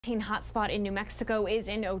Hotspot in New Mexico is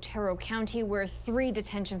in Otero County, where 3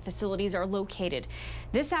 detention facilities are located.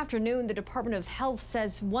 This afternoon, the Department of Health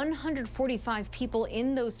says 145 people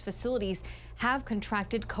in those facilities have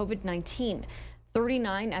contracted COVID-19.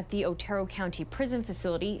 39 at the Otero County Prison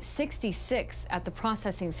Facility, 66 at the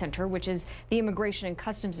Processing Center, which is the Immigration and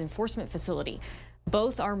Customs Enforcement Facility.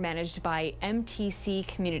 Both are managed by MTC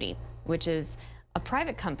Community, which is a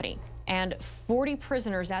private company, and 40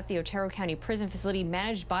 prisoners at the Otero County Prison Facility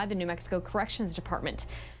managed by the New Mexico Corrections Department.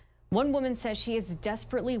 One woman says she is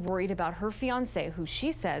desperately worried about her fiance, who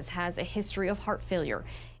she says has a history of heart failure.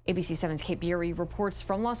 ABC 7's Kate Bury reports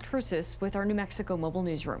from Las Cruces with our New Mexico mobile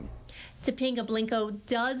newsroom. Topanga Blinko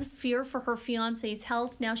does fear for her fiance's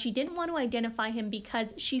health. Now, she didn't want to identify him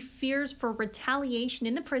because she fears for retaliation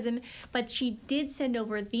in the prison, but she did send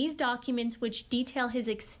over these documents which detail his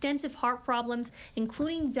extensive heart problems,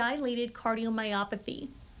 including dilated cardiomyopathy.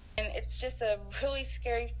 And it's just a really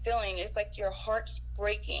scary feeling. It's like your heart's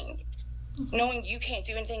breaking, knowing you can't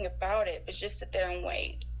do anything about it, but just sit there and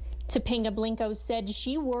wait. Topanga Blinko said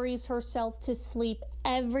she worries herself to sleep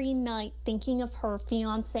every night thinking of her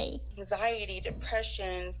fiance. Anxiety,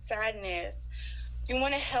 depression, sadness. You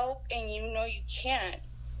want to help and you know you can't.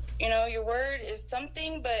 You know, your word is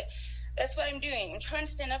something, but that's what I'm doing. I'm trying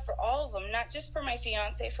to stand up for all of them, not just for my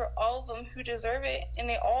fiance, for all of them who deserve it, and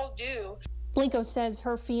they all do. Blinko says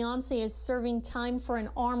her fiance is serving time for an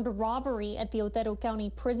armed robbery at the Otero County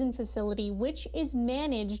Prison Facility, which is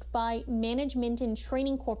managed by Management and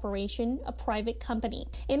Training Corporation, a private company.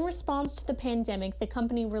 In response to the pandemic, the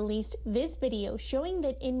company released this video showing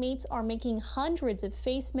that inmates are making hundreds of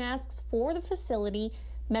face masks for the facility,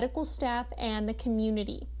 medical staff, and the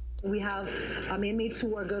community. We have inmates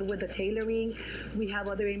who are good with the tailoring. We have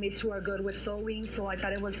other inmates who are good with sewing. So I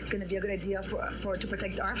thought it was going to be a good idea to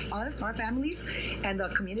protect our families, and the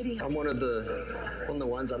community. I'm one of the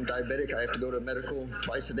ones. I'm diabetic. I have to go to medical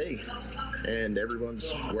twice a day, and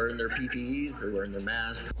everyone's wearing their PPEs. They're wearing their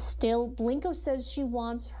masks. Still, Blinko says she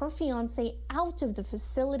wants her fiance out of the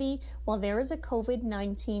facility while there is a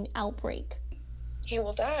COVID-19 outbreak. He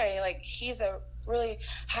will die. Like, he's a really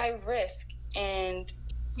high risk, and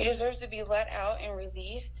he deserves to be let out and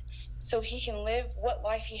released so he can live what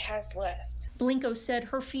life he has left. Blinko said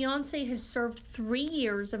her fiance has served 3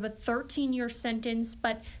 years of a 13-year sentence,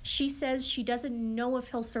 but she says she doesn't know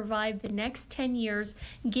if he'll survive the next 10 years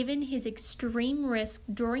given his extreme risk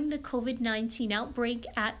during the COVID-19 outbreak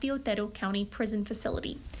at the Otero County Prison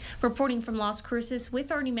Facility. Reporting from Las Cruces with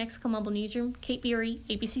our New Mexico Mobile Newsroom, Kate Bury,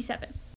 ABC 7.